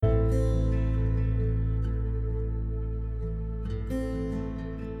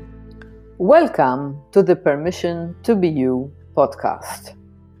Welcome to the Permission to Be You podcast.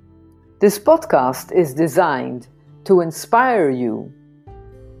 This podcast is designed to inspire you,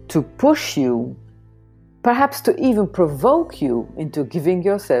 to push you, perhaps to even provoke you into giving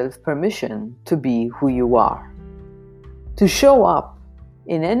yourself permission to be who you are. To show up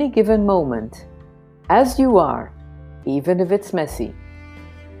in any given moment as you are, even if it's messy.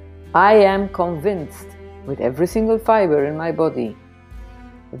 I am convinced with every single fiber in my body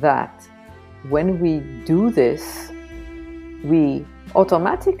that when we do this, we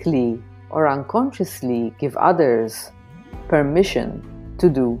automatically or unconsciously give others permission to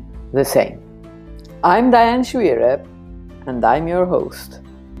do the same. I'm Diane Shuireb, and I'm your host.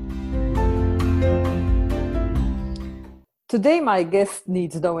 Today, my guest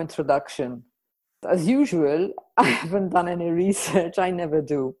needs no introduction. As usual, I haven't done any research. I never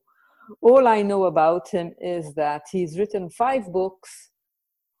do. All I know about him is that he's written 5 books.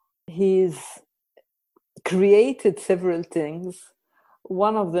 He's created several things,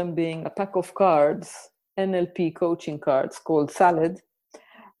 one of them being a pack of cards, NLP coaching cards called Salad,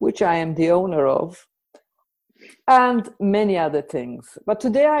 which I am the owner of, and many other things. But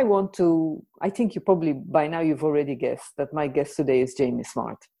today I think you probably by now you've already guessed that my guest today is Jamie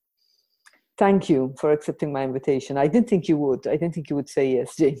Smart. Thank you for accepting my invitation. I didn't think you would. I didn't think you would say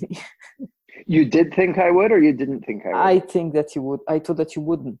yes, Jamie. You did think I would, or you didn't think I would? I think that you would. I thought that you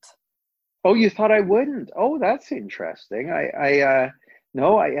wouldn't. Oh, you thought I wouldn't? Oh, that's interesting.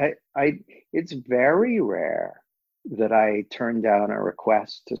 It's very rare that I turn down a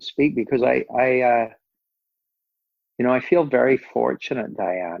request to speak because I feel very fortunate,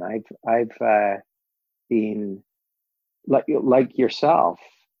 Diane. I've been like yourself.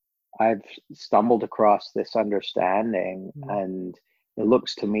 I've stumbled across this understanding, and it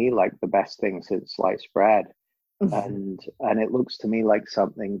looks to me like the best thing since sliced bread, and it looks to me like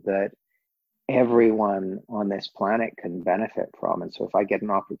something that everyone on this planet can benefit from. And so if I get an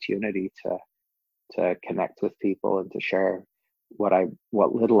opportunity to connect with people and to share what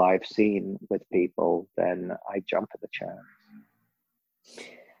little I've seen with people, then I jump at the chance.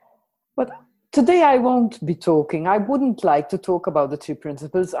 But today I wouldn't like to talk about the 3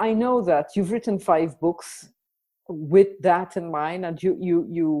 principles. I know that you've written 5 books with that in mind, and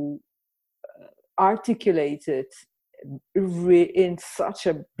you articulate it in such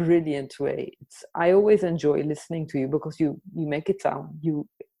a brilliant way. I always enjoy listening to you because you make it sound, you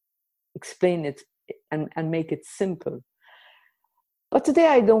explain it and make it simple. But today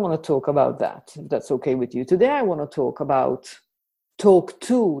I don't want to talk about that, if that's okay with you. Today I want to talk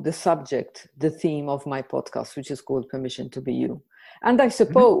to the subject, the theme of my podcast, which is called Permission to Be You. And I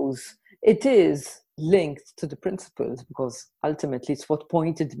suppose it is linked to the principles because ultimately it's what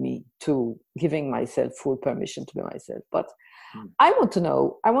pointed me to giving myself full permission to be myself. But I want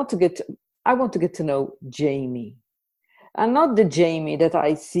to get to know Jamie, and not the Jamie that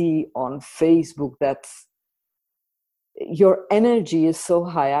I see on Facebook. That's your energy is so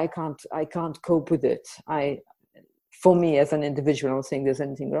high. I can't cope with it. For me as an individual, I'm not saying there's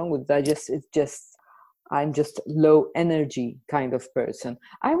anything wrong with it. I'm just low energy kind of person.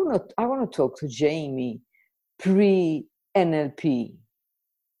 I want to talk to Jamie pre-NLP.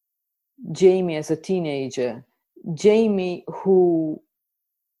 Jamie as a teenager. Jamie who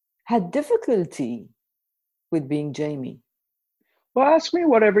had difficulty with being Jamie. Well, ask me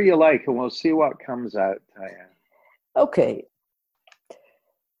whatever you like and we'll see what comes out, Diane. Okay.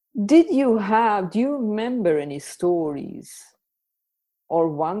 Do you remember any stories, or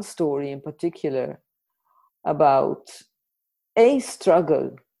one story in particular, about a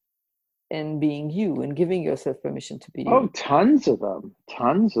struggle in being you and giving yourself permission to be you? Oh, tons of them.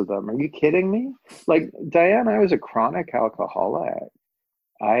 Are you kidding me? Like, Diane, I was a chronic alcoholic.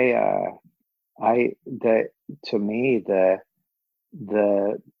 To me, the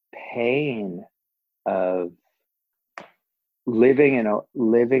pain of living in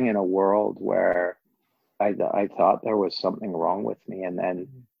a world where I thought there was something wrong with me, and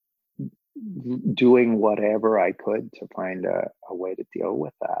then doing whatever I could to find a way to deal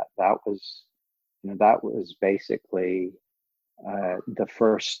with that. That was basically the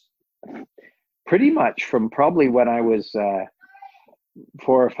first, pretty much from probably when I was 4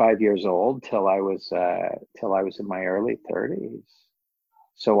 or 5 years old till I was in my early 30s.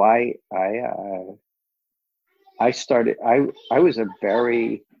 So I was a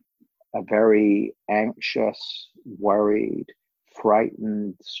very anxious, worried,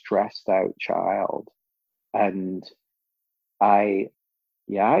 frightened, stressed out child, and I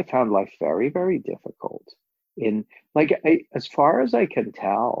found life very, very difficult. As far as I can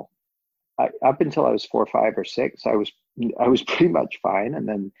tell, up until I was 4, 5, or 6, I was pretty much fine, and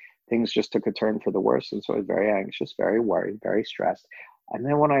then things just took a turn for the worse. And so I was very anxious, very worried, very stressed. And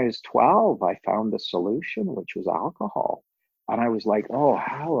then when I was 12, I found the solution, which was alcohol. And I was like, oh,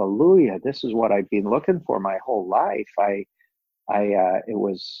 hallelujah. This is what I've been looking for my whole life. It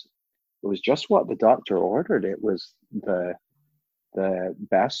was just what the doctor ordered. It was the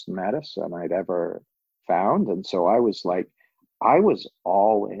best medicine I'd ever found. And so I was like, I was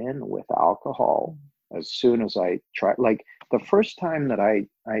all in with alcohol as soon as I tried. Like the first time that I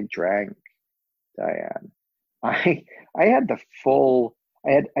drank, Diane, I had the full.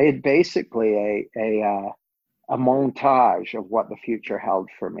 I had basically a montage of what the future held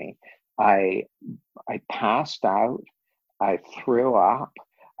for me. I passed out. I threw up.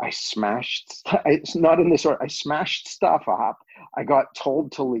 I smashed. It's not in this order. I smashed stuff up. I got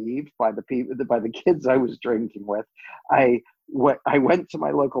told to leave by the kids I was drinking with. I went to my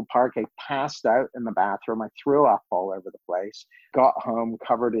local park. I passed out in the bathroom. I threw up all over the place. Got home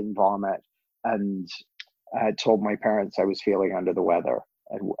covered in vomit, and I told my parents I was feeling under the weather,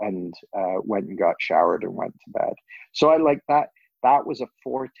 and went and got showered and went to bed. So I like that. That was a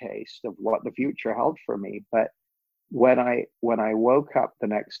foretaste of what the future held for me. But when I woke up the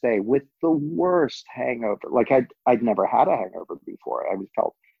next day with the worst hangover, like I'd never had a hangover before. I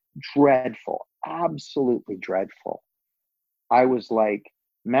felt dreadful, absolutely dreadful. I was like,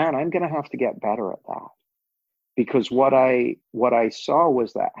 man, I'm going to have to get better at that, because what I saw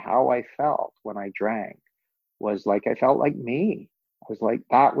was that how I felt when I drank was like, I felt like me. I was like,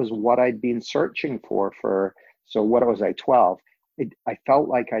 that was what I'd been searching for. So what was I, 12? I felt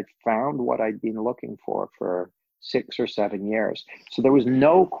like I'd found what I'd been looking for 6 or 7 years. So there was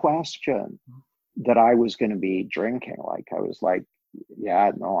no question that I was going to be drinking. Like I was like,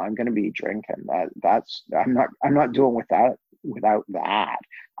 yeah, no, I'm going to be drinking. I'm not doing without that.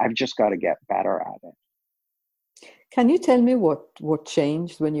 I've just got to get better at it. Can you tell me what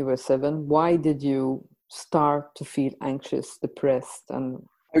changed when you were 7? Why did you start to feel anxious, depressed? And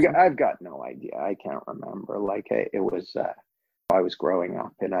I've got no idea. I can't remember. Like it was, I was growing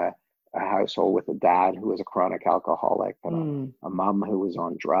up in a household with a dad who was a chronic alcoholic, and a mom who was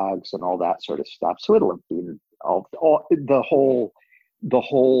on drugs and all that sort of stuff. So it'll have been the whole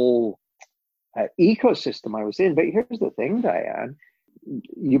ecosystem I was in. But here's the thing, Diane.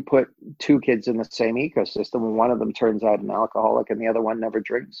 You put 2 kids in the same ecosystem, and one of them turns out an alcoholic and the other one never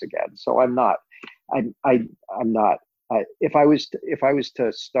drinks again. So I'm not. If I was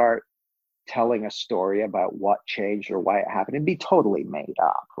to start telling a story about what changed or why it happened, it'd be totally made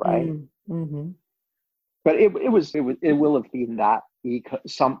up, right? Mm-hmm. But it will have been that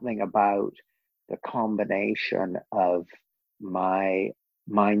something about the combination of my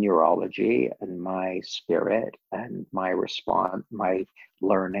neurology and my spirit and my response, my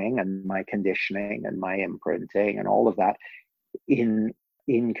learning and my conditioning and my imprinting and all of that in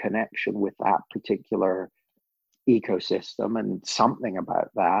connection with that particular ecosystem, and something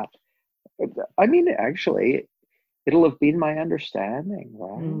about that. I mean, actually, it'll have been my understanding,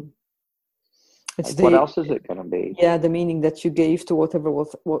 right? What else is it going to be? Yeah, the meaning that you gave to whatever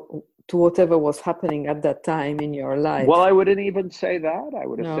was happening at that time in your life. Well, I wouldn't even say that. I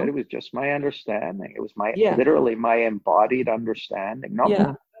would have said it was just my understanding. It was literally my embodied understanding.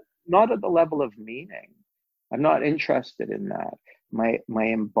 Not at the level of meaning. I'm not interested in that. My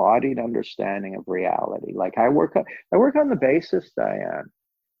embodied understanding of reality. Like I work on the basis, Diane,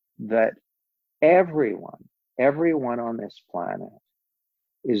 that everyone on this planet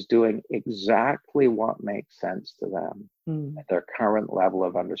is doing exactly what makes sense to them at their current level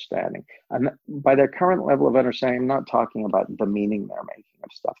of understanding. And by their current level of understanding, I'm not talking about the meaning they're making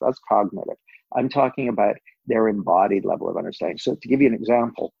of stuff. That's cognitive. I'm talking about their embodied level of understanding. So to give you an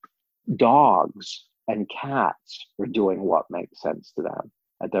example, dogs and cats are doing what makes sense to them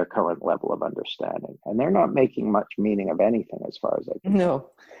at their current level of understanding. And they're not making much meaning of anything as far as I can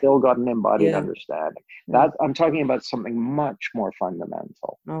tell. Still got an embodied understanding. That I'm talking about something much more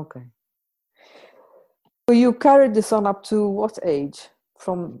fundamental. Okay. So you carried this on up to what age?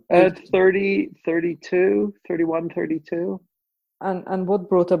 From at 30, 32, 31, 32. And what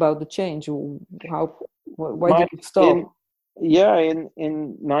brought about the change? Why did you stop? In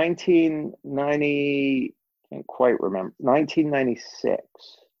 1990, I can't quite remember, 1996,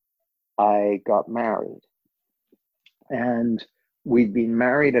 I got married. And we'd been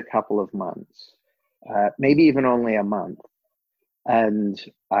married a couple of months, maybe even only a month. And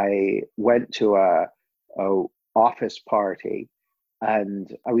I went to a office party,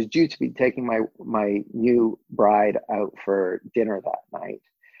 and I was due to be taking my new bride out for dinner that night.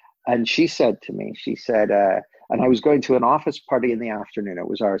 And she said to me, and I was going to an office party in the afternoon. It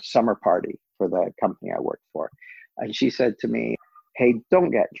was our summer party for the company I worked for. And she said to me, hey, don't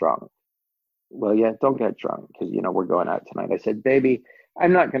get drunk. Well, yeah, don't get drunk because, we're going out tonight. I said, baby,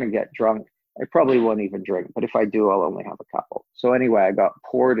 I'm not going to get drunk. I probably won't even drink, but if I do, I'll only have a couple. So anyway, I got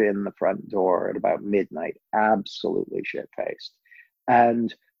poured in the front door at about midnight, absolutely shit-faced.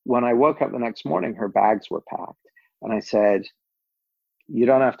 And when I woke up the next morning, her bags were packed. And I said, you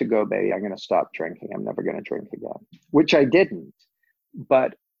don't have to go, baby. I'm going to stop drinking. I'm never going to drink again, which I didn't.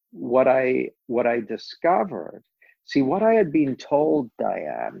 But what I discovered, see, what I had been told,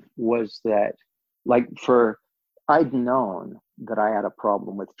 Diane, was that I'd known that I had a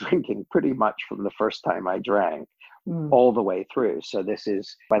problem with drinking pretty much from the first time I drank all the way through. So this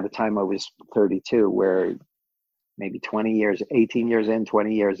is by the time I was 32, where maybe 20 years, 18 years in,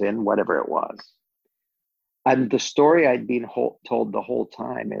 20 years in, whatever it was. And the story I'd been told the whole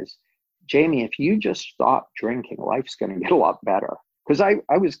time is, Jamie, if you just stop drinking, life's going to get a lot better. Because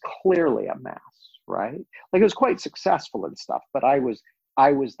I was clearly a mess, right? Like I was quite successful and stuff, but I was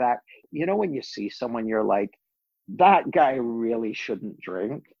that, when you see someone, you're like, that guy really shouldn't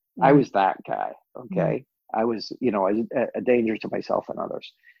drink. I was that guy, okay? I was, a danger to myself and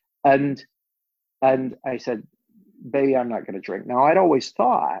others. And I said, baby, I'm not going to drink. Now, I'd always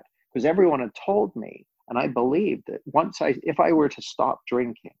thought, because everyone had told me, and I believed that if I were to stop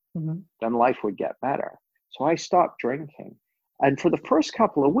drinking, then life would get better. So I stopped drinking. And for the first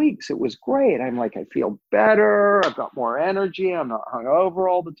couple of weeks, it was great. I'm like, I feel better. I've got more energy. I'm not hungover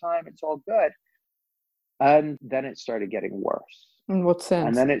all the time. It's all good. And then it started getting worse. In what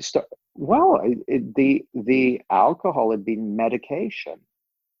sense? And then the alcohol had been medication.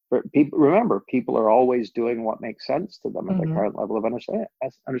 But people are always doing what makes sense to them at their current level of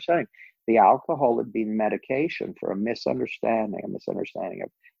understanding. The alcohol had been medication for a misunderstanding of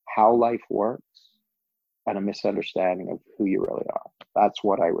how life works and a misunderstanding of who you really are. That's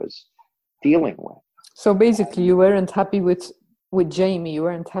what I was dealing with. So basically, you weren't happy with Jamie. You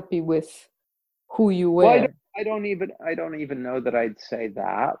weren't happy with who you were. Well, I don't even know that I'd say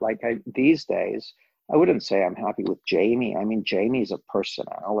that. Like these days, I wouldn't say I'm happy with Jamie. I mean, Jamie's a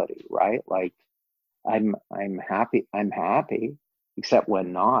personality, right? Like I'm happy, except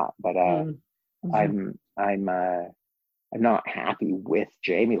when not. But I'm not happy with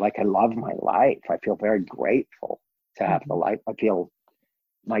Jamie. Like I love my life. I feel very grateful to have the life. I feel,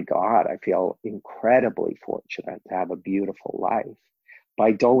 my God, I feel incredibly fortunate to have a beautiful life. But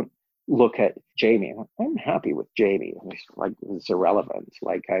I don't look at Jamie. I'm happy with Jamie. Like it's irrelevant.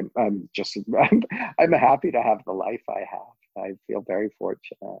 Like I'm happy to have the life I have. I feel very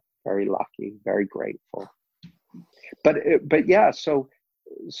fortunate, very lucky, very grateful. But yeah, so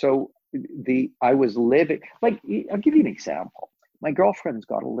I was living, like, I'll give you an example. My girlfriend's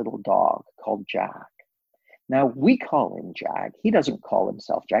got a little dog called Jack. Now, we call him Jack. He doesn't call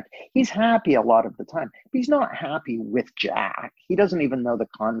himself Jack. He's happy a lot of the time, but he's not happy with Jack. He doesn't even know the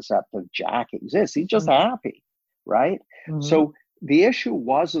concept of Jack exists. He's just happy, right? So the issue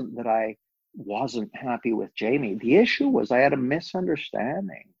wasn't that I wasn't happy with Jamie. The issue was I had a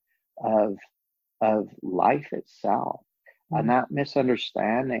misunderstanding of life itself. And that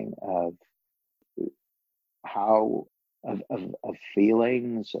misunderstanding of how of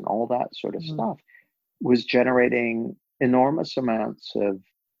feelings and all that sort of stuff was generating enormous amounts of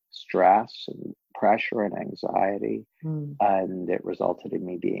stress and pressure and anxiety. And it resulted in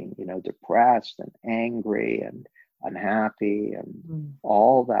me being, depressed and angry and unhappy and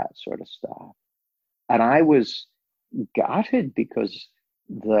all that sort of stuff. And I was gutted because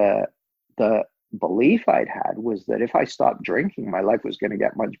the belief I'd had was that if I stopped drinking, my life was going to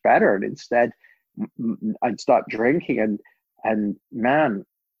get much better. And instead, I'd stop drinking and man,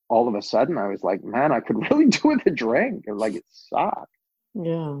 all of a sudden I was like, man, I could really do with a drink. And like, it sucked.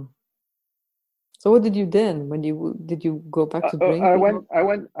 Yeah. So what did you then? Did you go back to drinking? I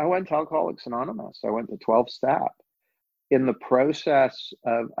went to Alcoholics Anonymous. I went to 12-step. In the process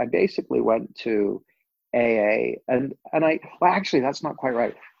of, I basically went to AA and actually, that's not quite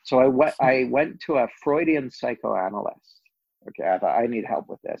right. So I went to a Freudian psychoanalyst. Okay, I thought I need help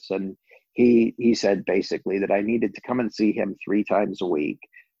with this. And he said basically that I needed to come and see him 3 times a week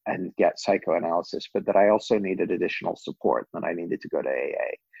and get psychoanalysis, but that I also needed additional support and I needed to go to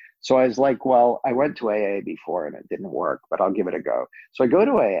AA. So I was like, well, I went to AA before and it didn't work, but I'll give it a go. So I go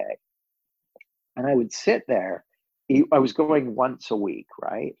to AA and I would sit there. I was going once a week,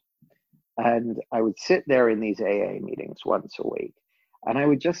 right? And I would sit there in these AA meetings once a week. And I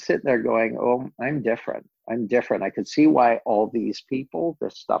would just sit there going, oh, I'm different. I could see why all these people,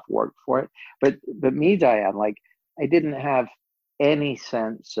 this stuff worked for it. But me, Diane, like I didn't have any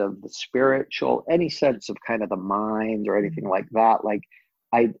sense of the spiritual, any sense of kind of the mind or anything like that. Like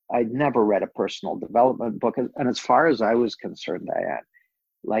I'd never read a personal development book, and as far as I was concerned, Diane,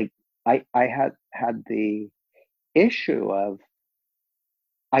 like I had the issue of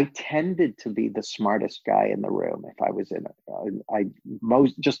I tended to be the smartest guy in the room if I was in it.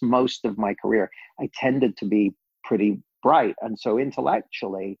 Most of my career, I tended to be pretty bright, and so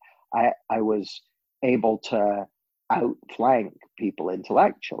intellectually, I was able to outflank people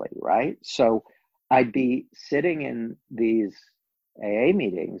intellectually, right? So I'd be sitting in these AA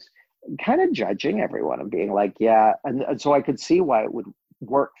meetings, kind of judging everyone and being like, yeah, and so I could see why it would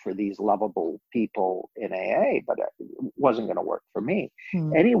work for these lovable people in AA, but it wasn't going to work for me.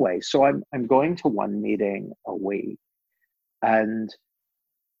 Anyway, so I'm going to one meeting a week, and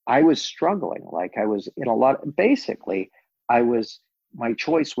I was struggling. Like I was in a lot. Basically, my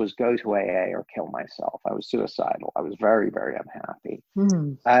choice was go to AA or kill myself. I was suicidal. I was very, very unhappy.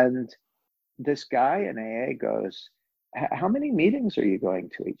 And this guy in AA goes, how many meetings are you going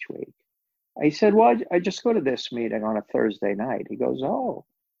to each week? I said, well, I just go to this meeting on a Thursday night. He goes, oh,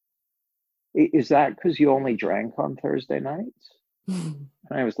 is that because you only drank on Thursday nights? And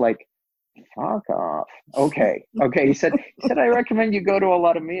I was like, fuck off. Okay. He said, I recommend you go to a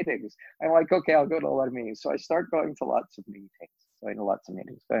lot of meetings. I'm like, okay, I'll go to a lot of meetings. So I start going to lots of meetings, going to lots of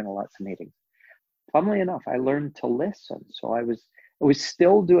meetings. Funnily enough, I learned to listen. So I was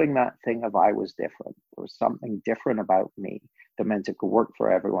still doing that thing of I was different. There was something different about me that meant it could work for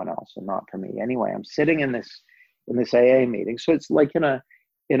everyone else and not for me. Anyway, I'm sitting in this AA meeting. So it's like in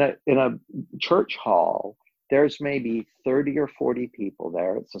a church hall. There's maybe 30 or 40 people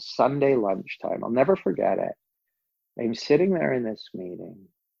there. It's a Sunday lunchtime. I'll never forget it. I'm sitting there in this meeting,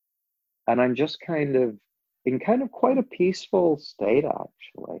 and I'm just in quite a peaceful state,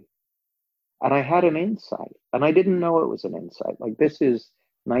 actually. And I had an insight, and I didn't know it was an insight. Like, this is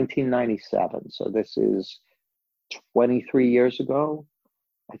 1997, so this is 23 years ago,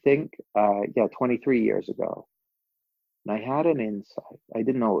 I think. 23 years ago. And I had an insight. I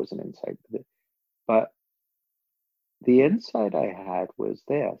didn't know it was an insight, but the insight I had was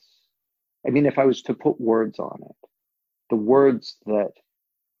this. I mean, if I was to put words on it, the words that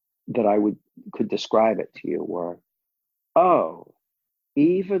I could describe it to you were, oh,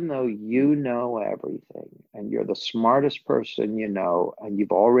 even though you know everything and you're the smartest person you know, and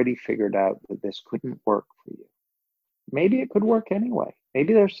you've already figured out that this couldn't work for you, maybe it could work anyway.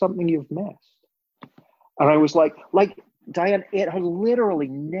 Maybe there's something you've missed. And I was like, Diane, it had literally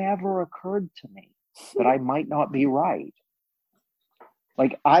never occurred to me that I might not be right.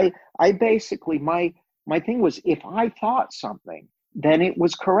 Like I basically, my thing was, if I thought something, then it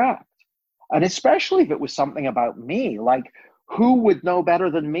was correct. And especially if it was something about me, like, who would know better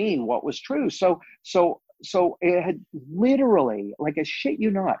than me what was true? So it had literally, like, I shit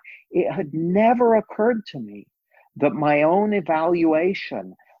you not, it had never occurred to me that my own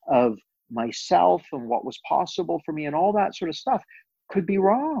evaluation of myself and what was possible for me and all that sort of stuff could be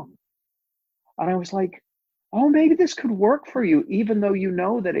wrong. And I was like, oh, maybe this could work for you, even though you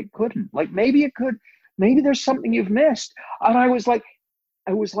know that it couldn't. Like, maybe it could, maybe there's something you've missed. And I was like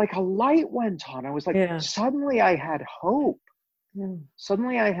a light went on. I was like, suddenly I had hope.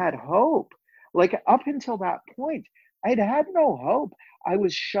 Suddenly I had hope. Like, up until that point, I'd had no hope. I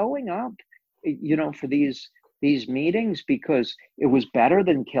was showing up, for these meetings because it was better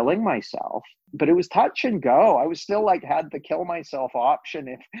than killing myself, but it was touch and go. I was still had the kill myself option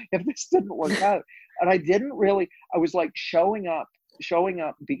if this didn't work out. And I was like showing up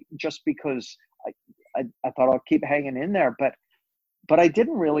just because I thought I'll keep hanging in there, but I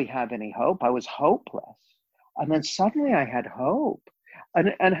didn't really have any hope. I was hopeless. And then suddenly I had hope.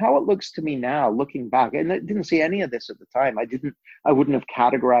 And how it looks to me now, looking back, and I didn't see any of this at the time. I wouldn't have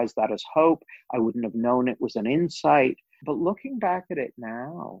categorized that as hope. I wouldn't have known it was an insight. But looking back at it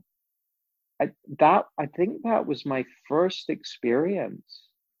now, I think that was my first experience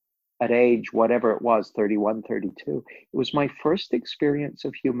at age, whatever it was, 31, 32. It was my first experience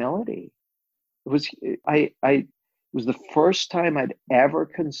of humility. It was the first time I'd ever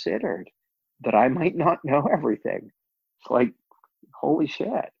considered that I might not know everything. Like, holy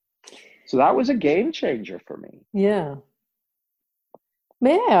shit. So that was a game changer for me. Yeah.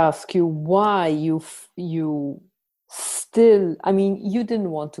 May I ask you why you still, I mean, you didn't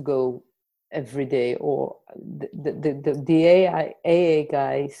want to go every day, or the AA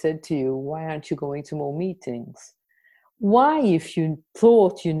guy said to you, why aren't you going to more meetings? Why, if you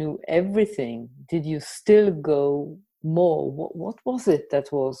thought you knew everything, did you still go more? What was it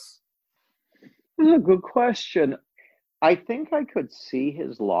that was? That's a good question. I think I could see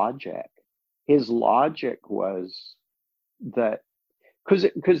his logic. His logic was that,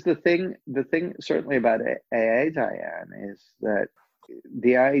 because the thing certainly about AA, Diane, is that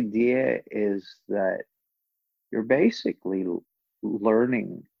the idea is that you're basically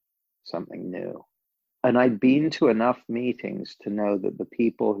learning something new. And I'd been to enough meetings to know that the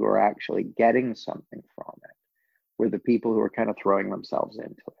people who are actually getting something from it were the people who are kind of throwing themselves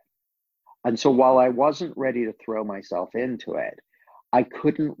into it. And so while I wasn't ready to throw myself into it, I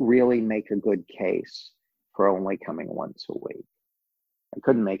couldn't really make a good case for only coming once a week. I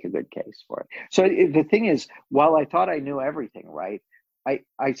couldn't make a good case for it. So the thing is, while I thought I knew everything, right,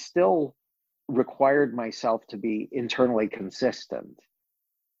 I still required myself to be internally consistent.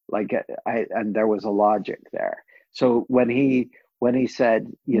 Like and there was a logic there. So when he said,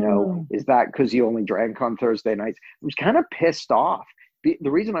 is that because you only drank on Thursday nights? I was kind of pissed off.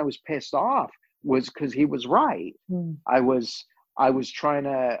 The reason I was pissed off was because he was right. I was putting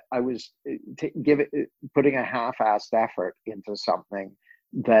a half-assed effort into something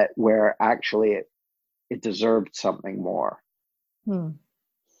where actually it deserved something more.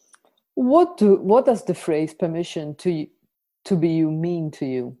 What does the phrase permission to be you mean to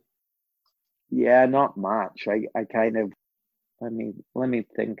you? Yeah, not much. I kind of, let me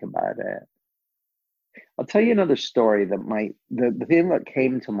think about it. I'll tell you another story that the thing that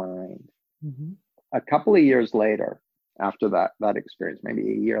came to mind. A couple of years later, after that experience, maybe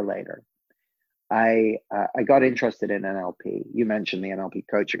a year later, I got interested in NLP. You mentioned the NLP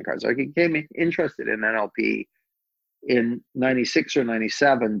coaching cards. I became interested in NLP in 96 or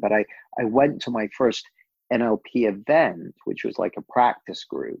 97, but I went to my first NLP event, which was like a practice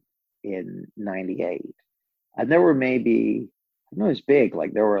group, in 98. And there were maybe, I know it was big,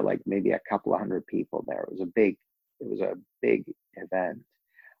 like there were like maybe a couple of hundred people there. It was a big event.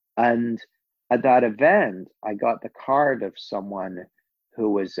 And at that event, I got the card of someone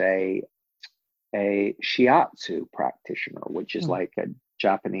who was a shiatsu practitioner, which is like a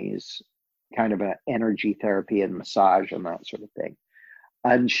Japanese kind of an energy therapy and massage and that sort of thing.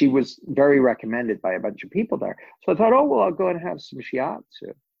 And she was very recommended by a bunch of people there. So I thought, oh, well, I'll go and have some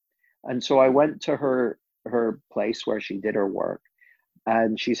shiatsu. And so I went to her place where she did her work.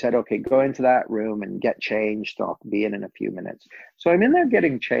 And she said, okay, go into that room and get changed. I'll be in a few minutes. So I'm in there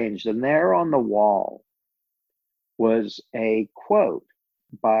getting changed. And there on the wall was a quote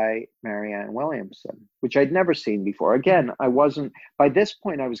by Marianne Williamson, which I'd never seen before. Again, by this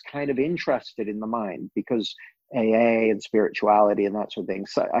point, I was kind of interested in the mind because AA and spirituality and that sort of thing.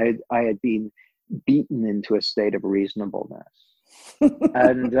 So I had been beaten into a state of reasonableness.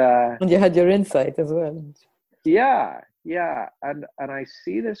 And you had your insight as well. Yeah. And I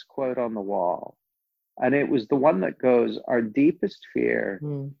see this quote on the wall, and it was the one that goes, our deepest fear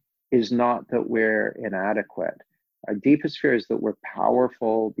is not that we're inadequate. Our deepest fear is that we're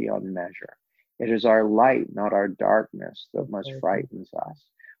powerful beyond measure. It is our light, not our darkness, that most frightens us.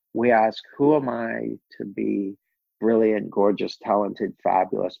 We ask, who am I to be brilliant, gorgeous, talented,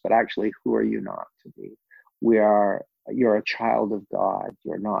 fabulous? But actually, who are you not to be? You're a child of God.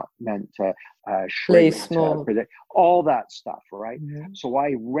 You're not meant to shrink, to predict, all that stuff, right? So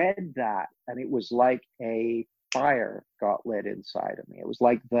I read that, and it was like a fire got lit inside of me. It was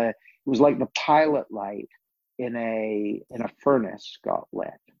like the pilot light in a furnace got lit.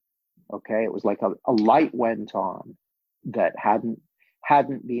 Okay, it was like a light went on that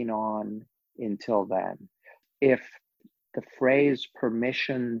hadn't been on until then. If the phrase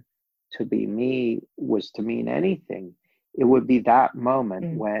permission to be me was to mean anything, it would be that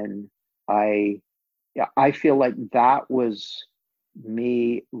moment when I feel like that was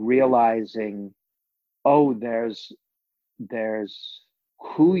me realizing, oh, there's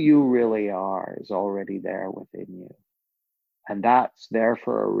who you really are is already there within you. And that's there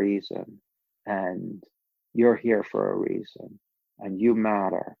for a reason. And you're here for a reason. And you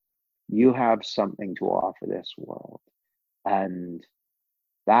matter. You have something to offer this world. And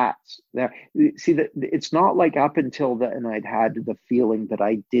that's there. See, that it's not like up until then I'd had the feeling that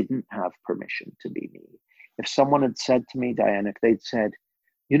I didn't have permission to be me. If someone had said to me, Diane, if they'd said,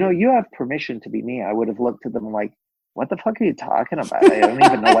 you have permission to be me, I would have looked at them like, what the fuck are you talking about? I don't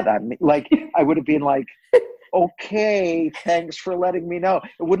even know what that means. Like, I would have been like, okay, thanks for letting me know.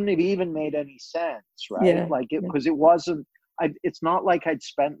 It wouldn't have even made any sense, right? Yeah, like because it wasn't, it's not like I'd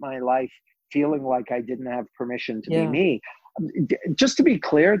spent my life feeling like I didn't have permission to be me. Just to be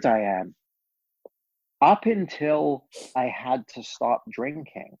clear, Diane, up until I had to stop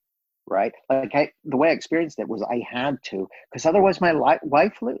drinking, right? Like the way I experienced it was I had to, because otherwise my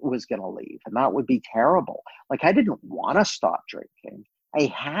wife was going to leave, and that would be terrible. Like I didn't want to stop drinking. I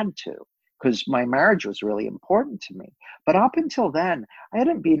had to, because my marriage was really important to me. But up until then, I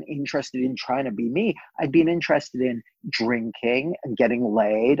hadn't been interested in trying to be me. I'd been interested in drinking and getting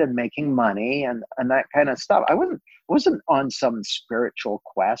laid and making money and that kind of stuff. I wasn't on some spiritual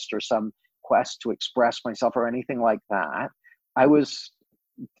quest or some quest to express myself or anything like that. I was,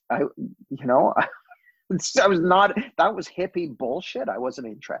 I, you know, I was not, that was hippie bullshit. I wasn't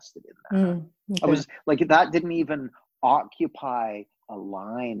interested in that. Okay. I was like, that didn't even occupy a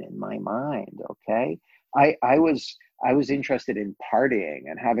line in my mind. Okay. I was interested in partying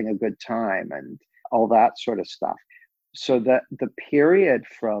and having a good time and all that sort of stuff. So that the period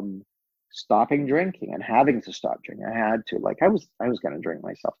from stopping drinking and having to stop drinking, I had to, like, I was going to drink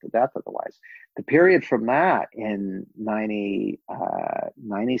myself to death otherwise. The period from that in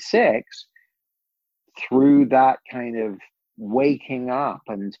 96 through that kind of waking up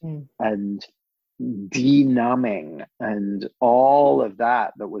and denumbing and all of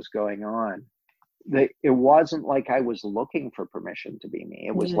that was going on, it wasn't like I was looking for permission to be me.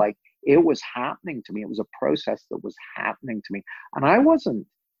 It was like it was happening to me. It was a process that was happening to me, and I wasn't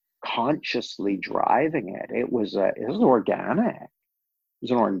consciously driving it. It was organic. It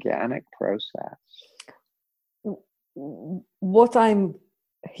was an organic process. What I'm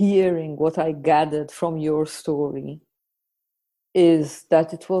hearing, what I gathered from your story, is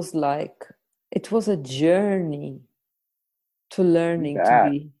that it was a journey to learning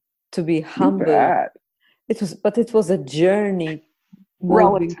to be humble. It was a journey.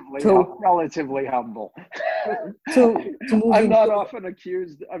 Relatively humble. I'm not often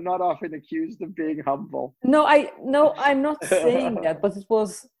accused of being humble. No, I'm not saying that, but it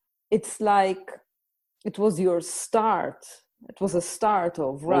was your start. It was a start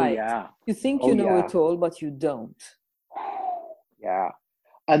of, right? Oh, yeah. You think you know it all, but you don't. Yeah.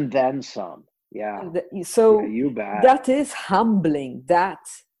 And then some. Yeah. So you bet. that is humbling. That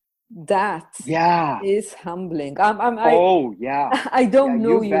is humbling. I don't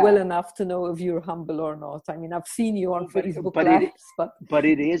know you well enough to know if you're humble or not. I mean, I've seen you on Facebook Lives, but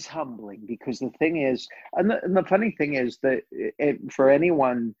it is humbling, because the thing is, and the funny thing is that for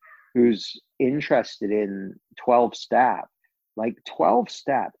anyone who's interested in 12-step, like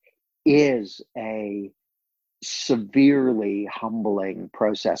 12-step is a severely humbling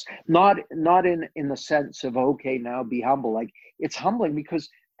process. Not in the sense of, okay, now be humble. Like, it's humbling because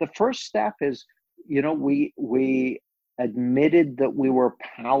the first step is, we admitted that we were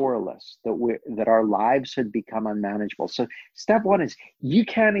powerless, that our lives had become unmanageable. So step one is you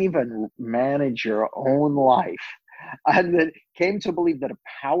can't even manage your own life. And then came to believe that a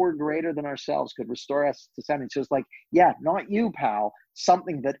power greater than ourselves could restore us to sanity. So it's like, yeah, not you, pal.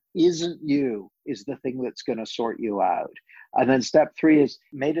 Something that isn't you is the thing that's going to sort you out. And then step three is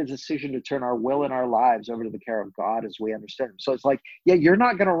made a decision to turn our will and our lives over to the care of God as we understand him. So it's like, yeah, you're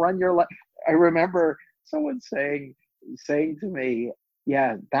not going to run your life. I remember someone saying to me,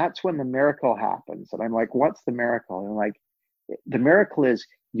 yeah, that's when the miracle happens. And I'm like, what's the miracle? And I'm like, the miracle is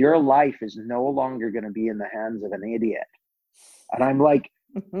your life is no longer going to be in the hands of an idiot. And I'm like,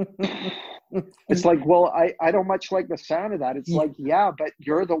 it's like, well, I don't much like the sound of that. It's like, yeah, but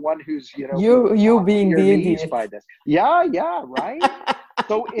you're the one who's, you being the idiot by this. Yeah, right.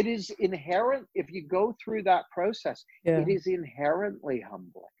 So it is inherent. If you go through that process, it is inherently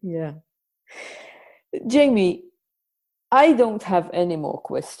humbling. Yeah. Jamie, I don't have any more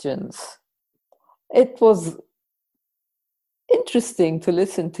questions. It was interesting to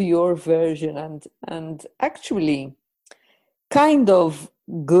listen to your version and actually kind of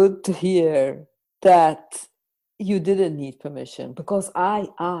good to hear that you didn't need permission, because I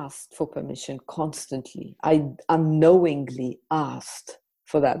asked for permission constantly. I unknowingly asked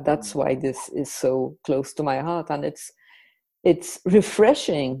for that. That's why this is so close to my heart, and it's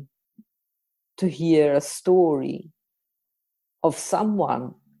refreshing to hear a story of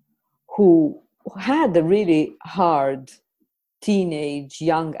someone who had a really hard teenage,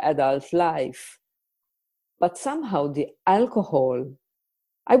 young adult life, but somehow the alcohol,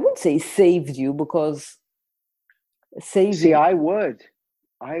 I wouldn't say saved you, because I would.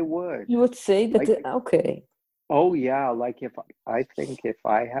 You would say that, like, okay. Oh yeah, like if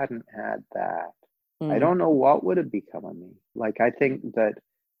I hadn't had that, I don't know what would have become of me. Like, I think that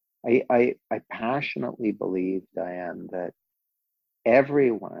I passionately believe, Diane, that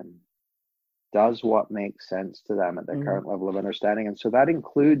everyone does what makes sense to them at their current level of understanding. And so that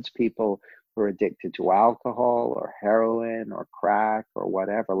includes people who are addicted to alcohol or heroin or crack or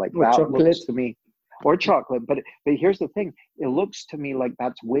whatever. Like, or that chocolate. Looks to me, or chocolate. But here's the thing. It looks to me like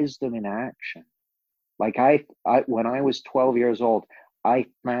that's wisdom in action. Like I when I was 12 years old, I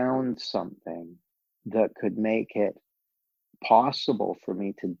found something that could make it impossible for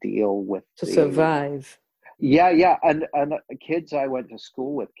me to deal with to survive. Yeah, and kids I went to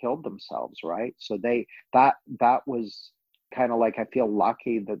school with killed themselves, right? So that was kind of like, I feel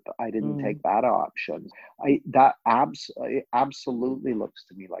lucky that I didn't take that option. That absolutely looks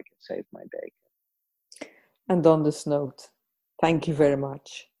to me like it saved my bacon. And on this note, thank you very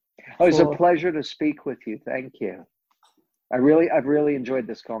much. Oh, it's a pleasure to speak with you. Thank you. I've really enjoyed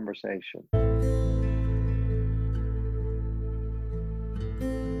this conversation.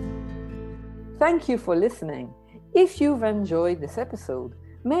 Thank you for listening. If you've enjoyed this episode,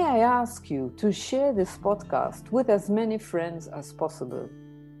 may I ask you to share this podcast with as many friends as possible.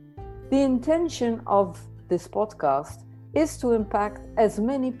 The intention of this podcast is to impact as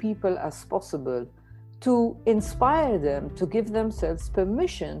many people as possible, to inspire them to give themselves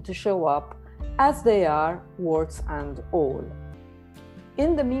permission to show up as they are, warts and all.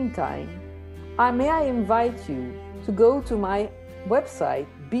 In the meantime, may I invite you to go to my website,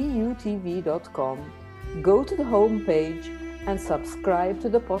 butv.com, go to the home page and subscribe to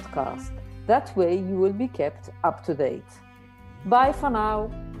the podcast. That way you will be kept up to date. Bye for now.